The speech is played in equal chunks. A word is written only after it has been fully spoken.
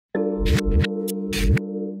Don't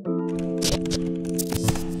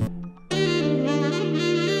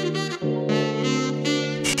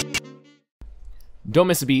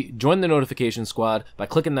miss a beat, join the notification squad by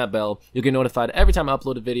clicking that bell. You'll get notified every time I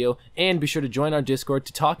upload a video, and be sure to join our Discord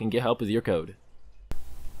to talk and get help with your code.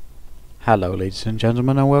 Hello ladies and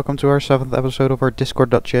gentlemen, and welcome to our 7th episode of our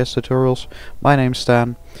Discord.js tutorials. My name's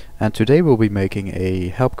Stan, and today we'll be making a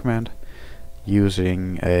help command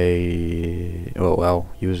using a...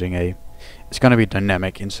 it's gonna be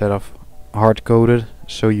dynamic instead of hard-coded,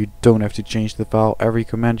 so you don't have to change the file every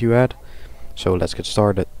command you add. So let's get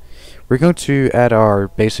started. We're going to add our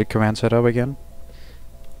basic command setup again,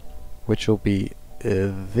 which will be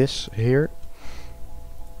this here.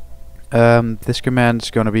 This command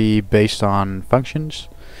is going to be based on functions.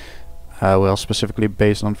 Well, specifically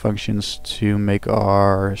based on functions to make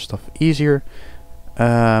our stuff easier.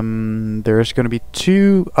 There's going to be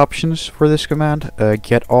two options for this command,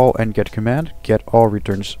 get all and get command. Get all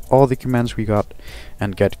returns all the commands we got,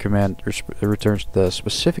 and get command returns the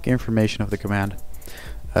specific information of the command.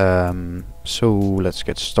 So let's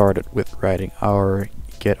get started with writing our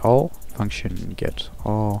get all function. Get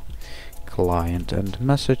all client and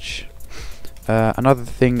message. Another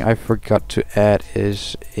thing I forgot to add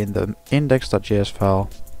is in the index.js file,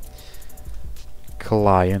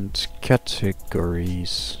 client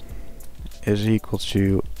categories is equal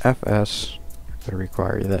to fs, but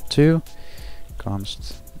require that too,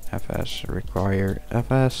 const fs require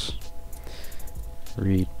fs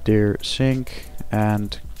read dir sync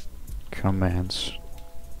and commands.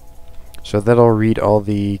 So that'll read all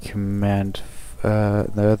the command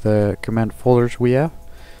the command folders we have.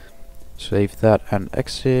 Save that and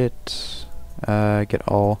exit. Get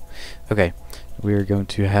all. Okay, we're going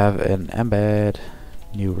to have an embed,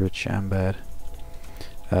 new rich embed.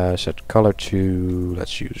 Set color to,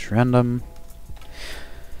 let's use random.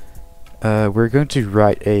 We're going to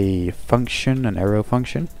write a function, an arrow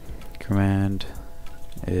function. Command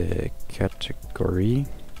category.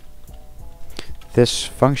 This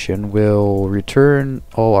function will return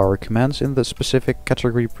all our commands in the specific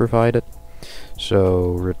category provided. So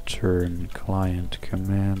return client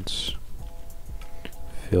commands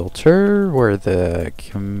filter, where the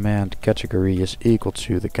command category is equal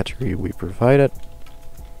to the category we provided.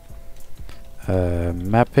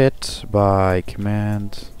 Map it by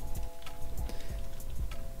command.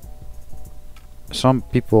 Some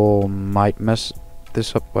people might mess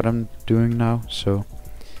this up what I'm doing now, so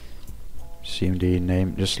cmd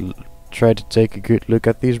name, just try to take a good look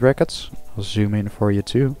at these brackets. I'll zoom in for you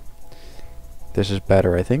too. This is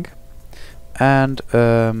better, I think. And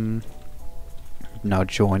now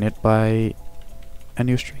join it by a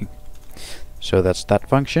new string. So that's that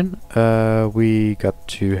function. We got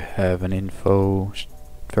to have an info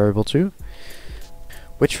variable too,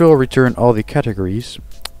 which will return all the categories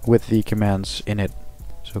with the commands in it.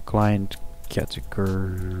 So client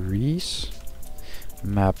categories,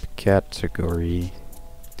 map category,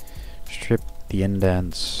 strip the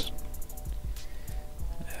indents,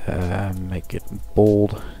 make it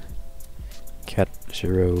bold, cat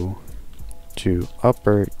 0 to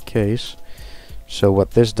uppercase. So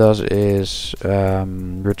what this does is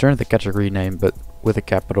return the category name but with a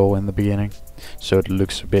capital in the beginning, so it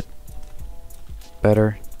looks a bit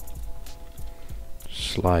better.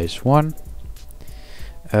 Slice 1.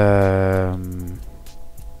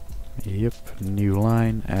 Yep, new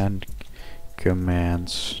line and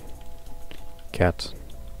commands cat.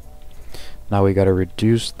 Now we gotta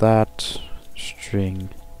reduce that string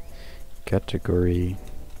category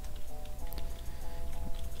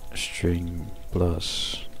string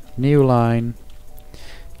plus new line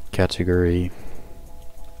category.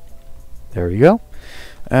 There we go.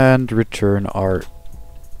 And return our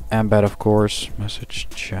embed, of course, message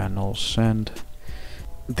channel send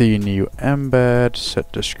the new embed,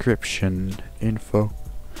 set description info,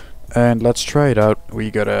 and let's try it out. We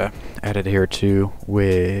gotta add it here too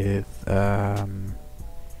with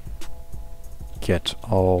get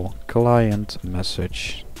all client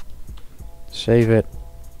message. Save it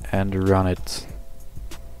and run it.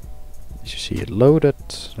 You see it loaded.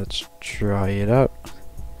 Let's try it out.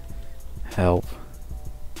 Help.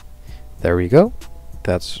 There we go.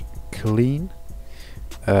 That's clean.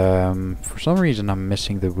 For some reason I'm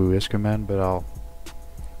missing the whois command, but I'll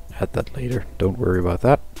add that later. Don't worry about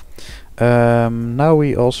that. Now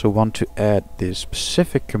we also want to add the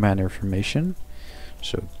specific command information.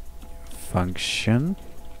 So function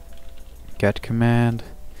get command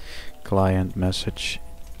client message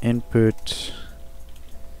input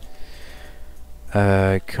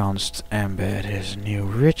const embed is new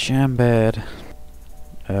rich embed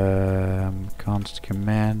const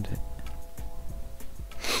command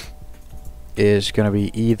is gonna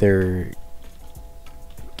be either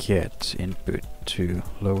get input to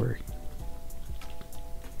lowercase.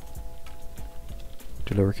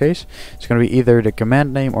 It's gonna be either the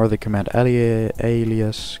command name or the command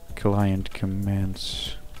alias. Client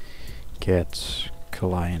commands get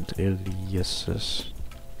client aliases.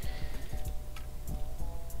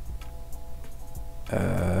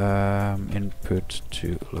 Input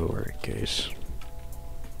to lowercase.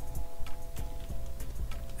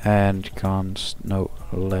 And const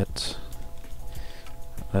let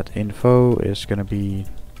info is gonna be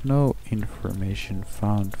no information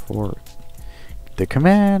found for the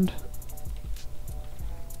command.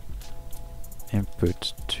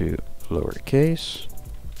 Input to lowercase.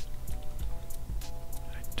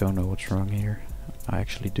 I don't know what's wrong here. I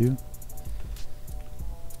actually do.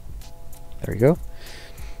 There we go.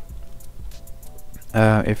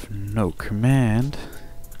 If no command,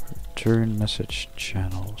 return message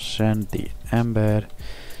channel, send the embed,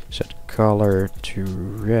 set color to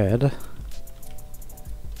red,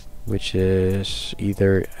 which is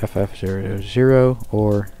either FF00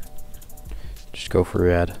 or just go for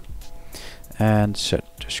red, and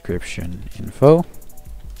set description info.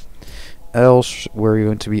 Else we're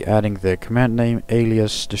going to be adding the command name,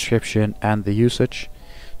 alias, description, and the usage.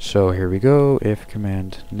 So here we go. If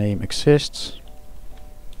command name exists,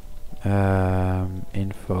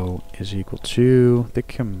 info is equal to the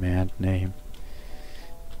command name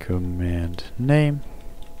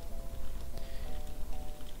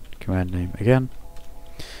again.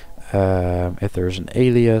 If there's an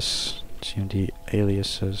alias, cmd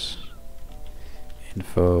aliases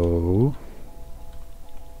info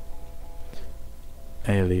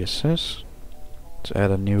aliases. Let's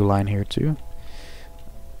add a new line here too.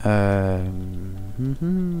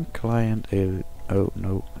 Client oh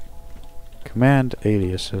no, command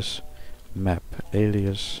aliases map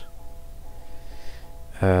alias.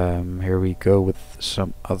 Here we go with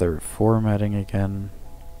some other formatting again.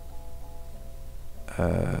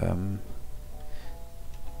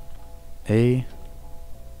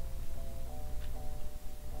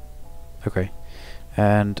 Okay,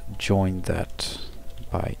 and join that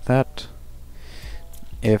by that.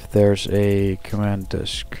 If there's a command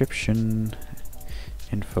description,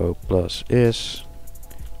 info plus is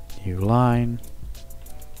new line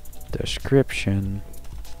description.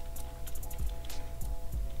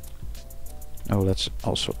 Oh, let's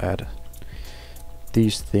also add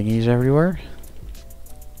these thingies everywhere.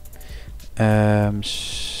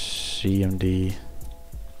 CMD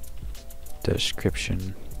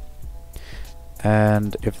description,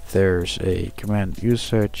 and if there's a command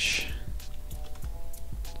usage,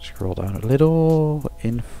 scroll down a little,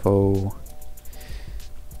 info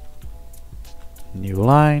new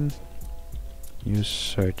line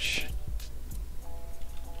usage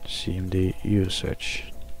CMD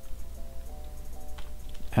usage,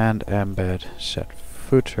 and embed set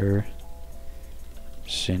footer.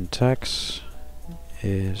 Syntax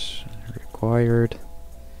is required,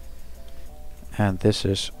 and this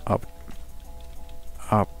is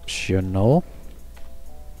optional.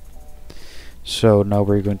 So now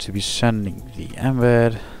we're going to be sending the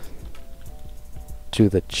embed to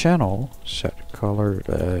the channel. Set color,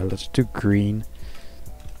 let's do green.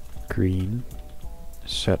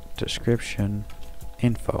 Set description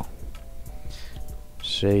info.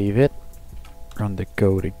 Save it, run the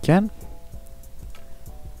code again,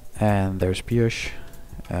 and there's push.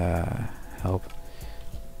 Help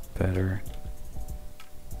better.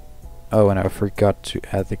 Oh, and I forgot to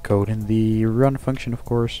add the code in the run function, of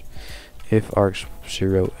course. If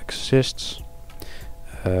args0 exists,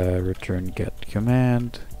 return get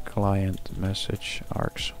command client message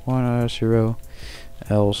args10,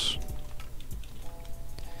 else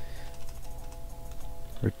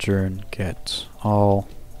return get all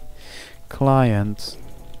client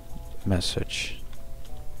message.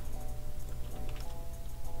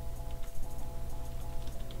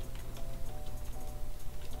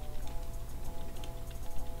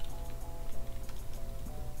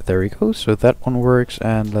 There we go, so that one works,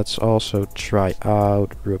 and let's also try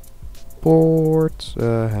out report,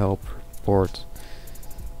 help, report,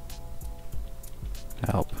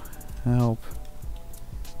 help.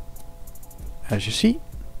 As you see,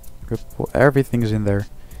 everything's in there,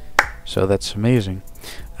 so that's amazing.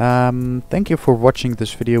 Thank you for watching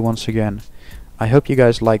this video once again. I hope you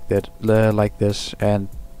guys liked it, like this, and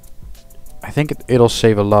I think it'll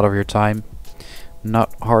save a lot of your time,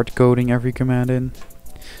 not hard coding every command in.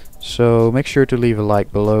 So make sure to leave a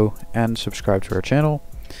like below and subscribe to our channel,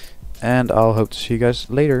 and I'll hope to see you guys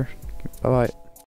later. Bye bye.